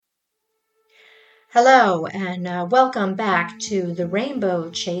Hello, and welcome back to The Rainbow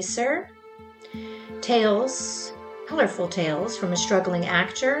Chaser. Colorful tales from a struggling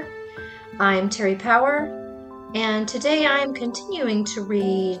actor. I'm Terri Power, and today I'm continuing to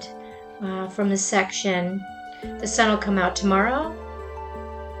read from the section The Sun Will Come Out Tomorrow,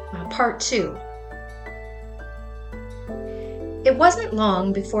 Part 2. It wasn't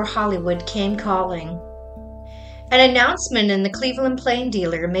long before Hollywood came calling. An announcement in the Cleveland Plain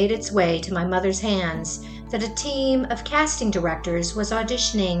Dealer made its way to my mother's hands that a team of casting directors was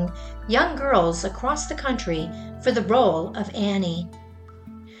auditioning young girls across the country for the role of Annie.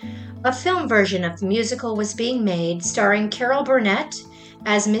 A film version of the musical was being made starring Carol Burnett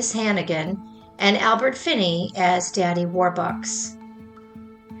as Miss Hannigan and Albert Finney as Daddy Warbucks.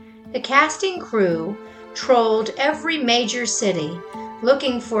 The casting crew trolled every major city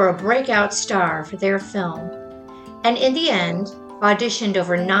looking for a breakout star for their film, and in the end, auditioned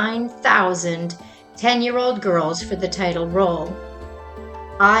over 9,000 10-year-old girls for the title role.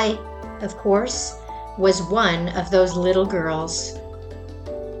 I, of course, was one of those little girls.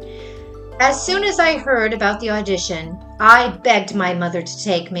 As soon as I heard about the audition, I begged my mother to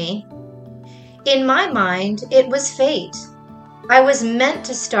take me. In my mind, it was fate. I was meant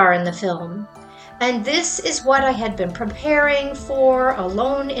to star in the film, and this is what I had been preparing for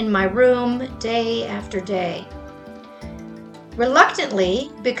alone in my room day after day. Reluctantly,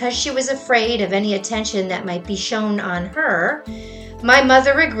 because she was afraid of any attention that might be shown on her, my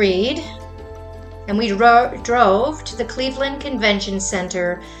mother agreed, and we drove to the Cleveland Convention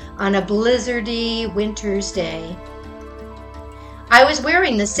Center on a blizzardy winter's day. I was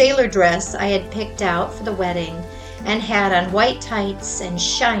wearing the sailor dress I had picked out for the wedding and had on white tights and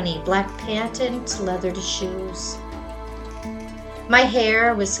shiny black patent leather shoes. My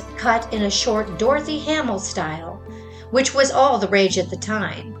hair was cut in a short Dorothy Hamill style, which was all the rage at the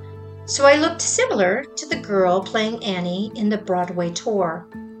time, so I looked similar to the girl playing Annie in the Broadway tour.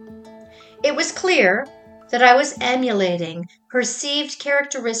 It was clear that I was emulating perceived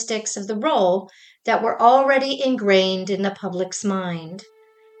characteristics of the role that were already ingrained in the public's mind.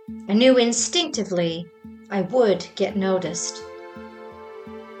 I knew instinctively I would get noticed.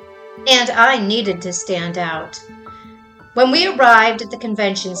 And I needed to stand out. When we arrived at the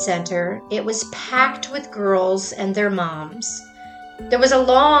convention center, it was packed with girls and their moms. There was a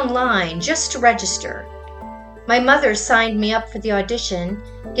long line just to register. My mother signed me up for the audition,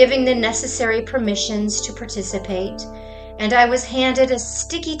 giving the necessary permissions to participate, and I was handed a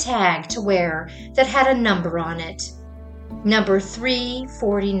sticky tag to wear that had a number on it, number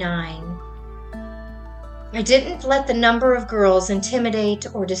 349. I didn't let the number of girls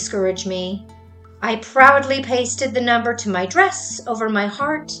intimidate or discourage me. I proudly pasted the number to my dress over my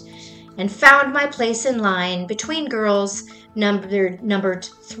heart and found my place in line between girls numbered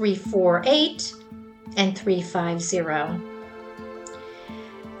 348 and 350.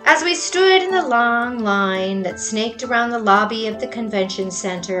 As we stood in the long line that snaked around the lobby of the convention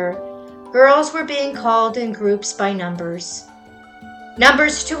center, girls were being called in groups by numbers.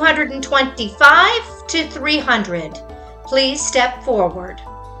 Numbers 225 to 300, please step forward,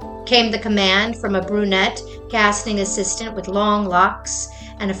 came the command from a brunette casting assistant with long locks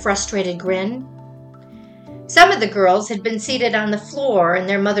and a frustrated grin. Some of the girls had been seated on the floor in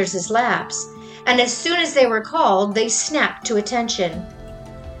their mothers' laps, and as soon as they were called, they snapped to attention.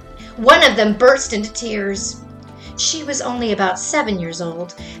 One of them burst into tears. She was only about 7 years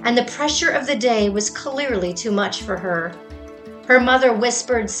old, and the pressure of the day was clearly too much for her. Her mother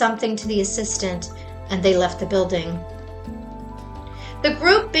whispered something to the assistant, and they left the building. The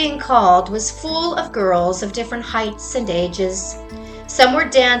group being called was full of girls of different heights and ages. Some were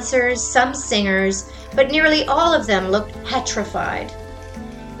dancers, some singers, but nearly all of them looked petrified.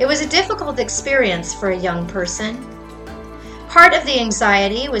 It was a difficult experience for a young person. Part of the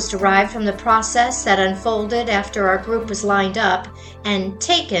anxiety was derived from the process that unfolded after our group was lined up and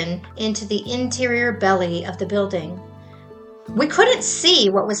taken into the interior belly of the building. We couldn't see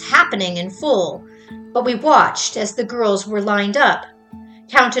what was happening in full, but we watched as the girls were lined up,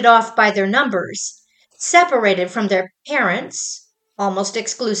 counted off by their numbers, separated from their parents, almost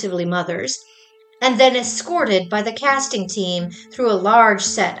exclusively mothers, and then escorted by the casting team through a large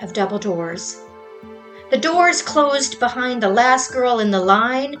set of double doors. The doors closed behind the last girl in the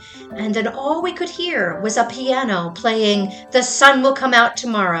line, and then all we could hear was a piano playing "The Sun Will Come Out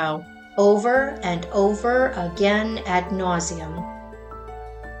Tomorrow" over and over again ad nauseum.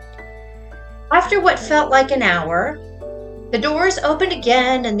 After what felt like an hour, the doors opened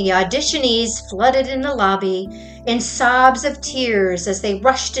again and the auditionees flooded in the lobby in sobs of tears as they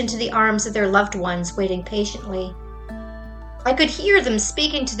rushed into the arms of their loved ones waiting patiently. I could hear them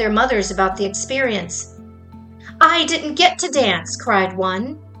speaking to their mothers about the experience. "I didn't get to dance," cried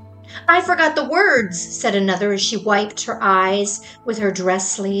one. "I forgot the words," said another as she wiped her eyes with her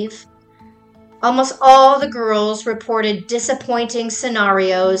dress sleeve. Almost all the girls reported disappointing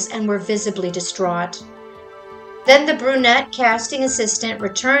scenarios and were visibly distraught. Then the brunette casting assistant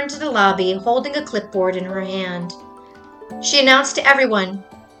returned to the lobby holding a clipboard in her hand. She announced to everyone,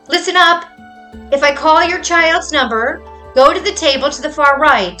 "Listen up! If I call your child's number, go to the table to the far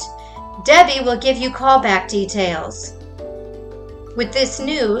right. Debbie will give you callback details." With this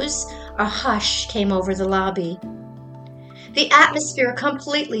news, a hush came over the lobby. The atmosphere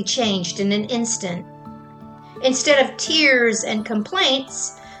completely changed in an instant. Instead of tears and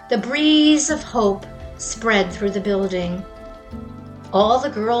complaints, the breeze of hope spread through the building. All the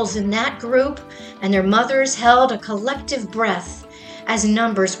girls in that group and their mothers held a collective breath as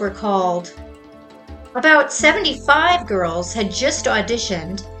numbers were called. About 75 girls had just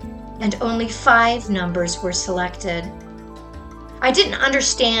auditioned, and only 5 numbers were selected. I didn't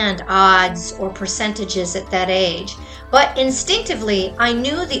understand odds or percentages at that age, but instinctively I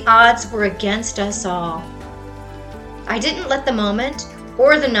knew the odds were against us all. I didn't let the moment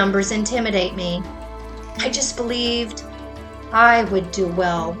or the numbers intimidate me. I just believed I would do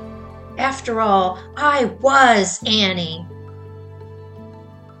well. After all, I was Annie.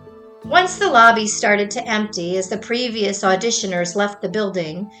 Once the lobby started to empty as the previous auditioners left the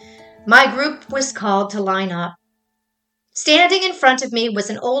building, my group was called to line up. Standing in front of me was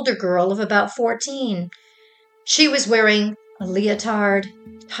an older girl of about 14. She was wearing a leotard,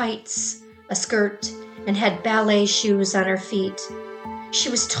 tights, a skirt, and had ballet shoes on her feet. She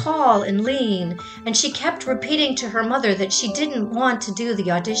was tall and lean, and she kept repeating to her mother that she didn't want to do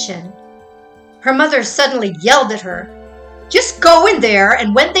the audition. Her mother suddenly yelled at her, "Just go in there,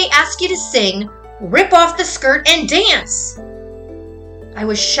 and when they ask you to sing, rip off the skirt and dance." I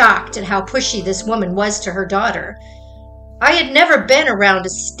was shocked at how pushy this woman was to her daughter. I had never been around a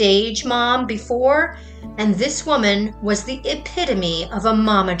stage mom before, and this woman was the epitome of a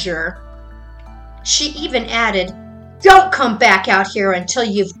momager. She even added, "Don't come back out here until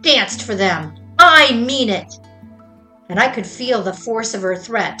you've danced for them. I mean it." And I could feel the force of her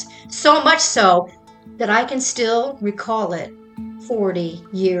threat, so much so that I can still recall it 40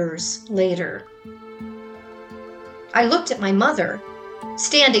 years later. I looked at my mother,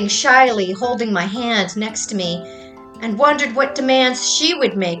 standing shyly holding my hand next to me, and wondered what demands she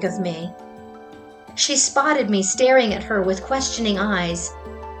would make of me. She spotted me staring at her with questioning eyes,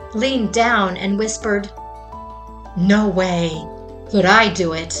 leaned down and whispered, "No way could I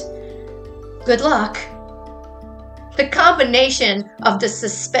do it. Good luck." The combination of the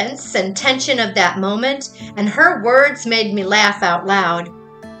suspense and tension of that moment and her words made me laugh out loud.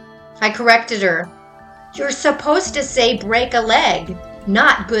 I corrected her. "You're supposed to say break a leg,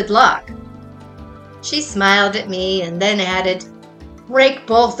 not good luck." She smiled at me and then added, "Break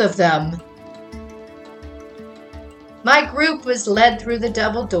both of them." My group was led through the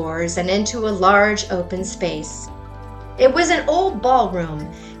double doors and into a large open space. It was an old ballroom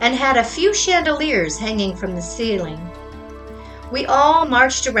and had a few chandeliers hanging from the ceiling. We all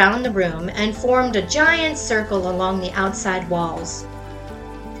marched around the room and formed a giant circle along the outside walls.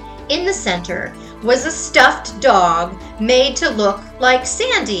 In the center was a stuffed dog made to look like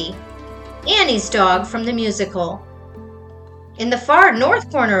Sandy, Annie's dog from the musical. In the far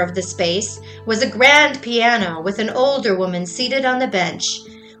north corner of the space was a grand piano with an older woman seated on the bench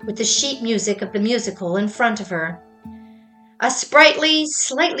with the sheet music of the musical in front of her. A sprightly,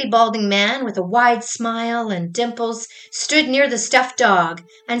 slightly balding man with a wide smile and dimples stood near the stuffed dog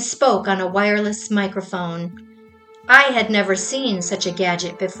and spoke on a wireless microphone. I had never seen such a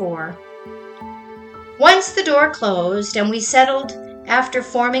gadget before. Once the door closed and we settled after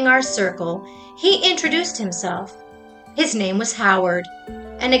forming our circle, he introduced himself. His name was Howard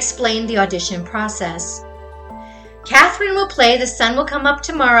and explained the audition process. "Catherine will play The Sun Will Come Up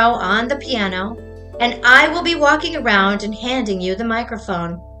Tomorrow on the piano, and I will be walking around and handing you the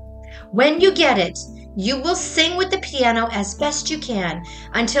microphone. When you get it, you will sing with the piano as best you can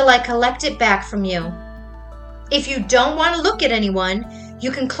until I collect it back from you. If you don't want to look at anyone,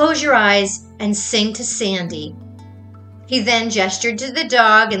 you can close your eyes and sing to Sandy." He then gestured to the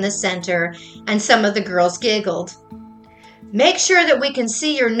dog in the center, and some of the girls giggled. "Make sure that we can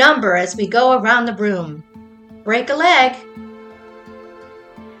see your number as we go around the room. Break a leg."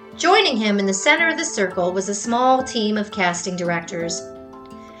 Joining him in the center of the circle was a small team of casting directors.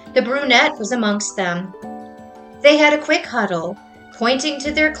 The brunette was amongst them. They had a quick huddle, pointing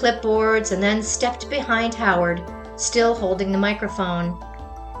to their clipboards, and then stepped behind Howard, still holding the microphone.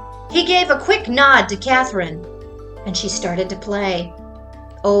 He gave a quick nod to Catherine. and she started to play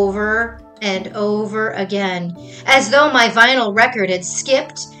over and over again, as though my vinyl record had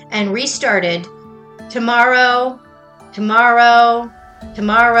skipped and restarted. Tomorrow, tomorrow,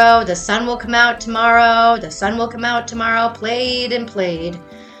 tomorrow, the sun will come out tomorrow, the sun will come out tomorrow, played and played.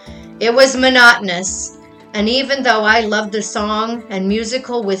 It was monotonous, and even though I loved the song and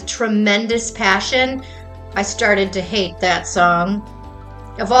musical with tremendous passion, I started to hate that song.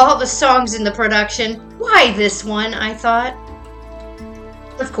 Of all the songs in the production, why this one, I thought.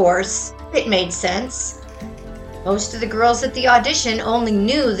 Of course, it made sense. Most of the girls at the audition only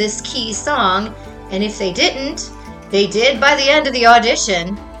knew this key song, and if they didn't, they did by the end of the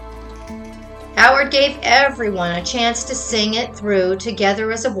audition. Howard gave everyone a chance to sing it through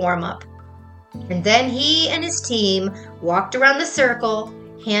together as a warm-up. And then he and his team walked around the circle,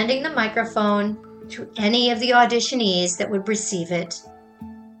 handing the microphone to any of the auditionees that would receive it.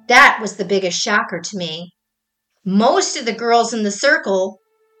 That was the biggest shocker to me. Most of the girls in the circle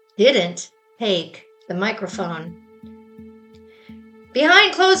didn't take the microphone.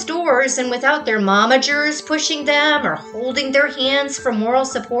 Behind closed doors and without their momagers pushing them or holding their hands for moral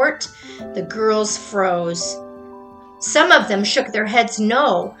support, the girls froze. Some of them shook their heads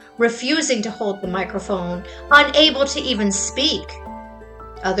no, refusing to hold the microphone, unable to even speak.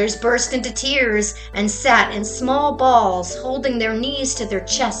 Others burst into tears and sat in small balls, holding their knees to their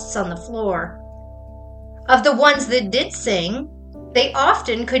chests on the floor. Of the ones that did sing, they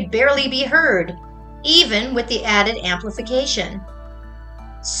often could barely be heard, even with the added amplification.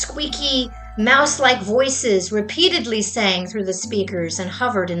 Squeaky, mouse-like voices repeatedly sang through the speakers and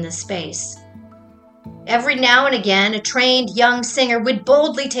hovered in the space. Every now and again, a trained young singer would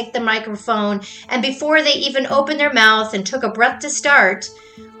boldly take the microphone, and before they even opened their mouth and took a breath to start,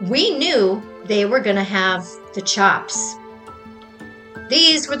 we knew they were going to have the chops.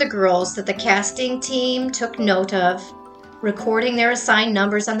 These were the girls that the casting team took note of, recording their assigned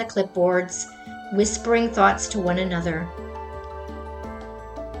numbers on the clipboards, whispering thoughts to one another.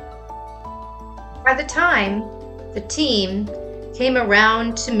 By the time the team came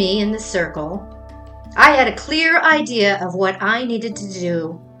around to me in the circle, I had a clear idea of what I needed to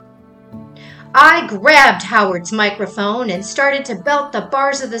do. I grabbed Howard's microphone and started to belt the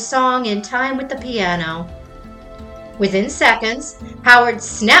bars of the song in time with the piano. Within seconds, Howard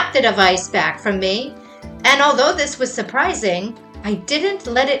snapped the device back from me, and although this was surprising, I didn't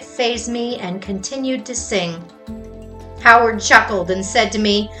let it faze me and continued to sing. Howard chuckled and said to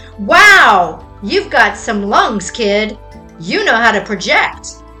me, "Wow, you've got some lungs, kid. You know how to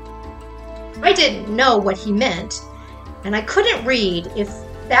project." I didn't know what he meant, and I couldn't read if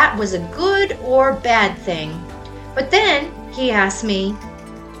that was a good or bad thing. But then he asked me,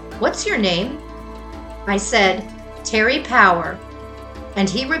 "What's your name?" I said, "Terri Power," and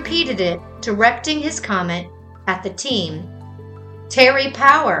he repeated it, directing his comment at the team. "Terri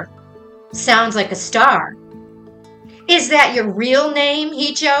Power. Sounds like a star." "Is that your real name?"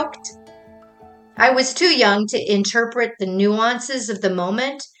 he joked. I was too young to interpret the nuances of the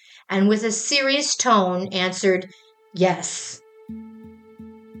moment, and with a serious tone answered, "Yes."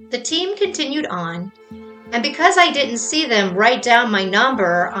 The team continued on, and because I didn't see them write down my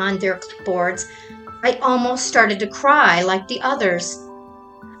number on their clipboards, I almost started to cry like the others.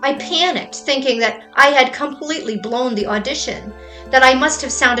 I panicked, thinking that I had completely blown the audition, that I must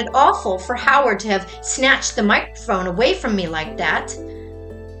have sounded awful for Howard to have snatched the microphone away from me like that.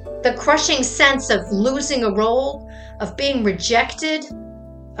 The crushing sense of losing a role, of being rejected,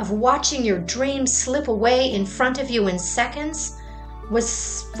 of watching your dreams slip away in front of you in seconds,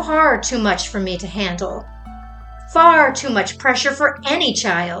 was far too much for me to handle. Far too much pressure for any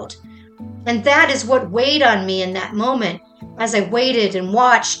child. And that is what weighed on me in that moment as I waited and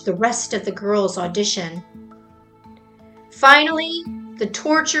watched the rest of the girls audition. Finally, the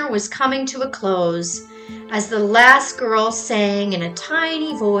torture was coming to a close as the last girl sang in a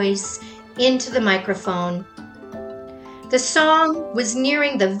tiny voice into the microphone. The song was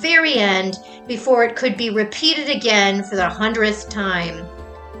nearing the very end before it could be repeated again for the 100th time.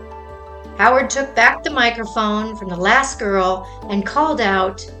 Howard took back the microphone from the last girl and called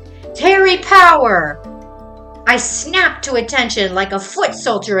out, "Terri Power!" I snapped to attention like a foot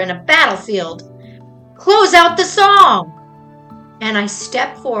soldier in a battlefield. "Close out the song!" And I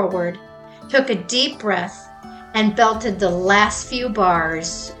stepped forward, took a deep breath, and belted the last few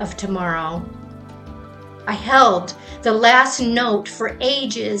bars of Tomorrow. I held the last note for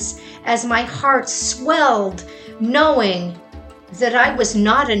ages as my heart swelled, knowing that I was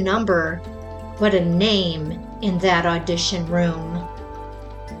not a number, but a name in that audition room.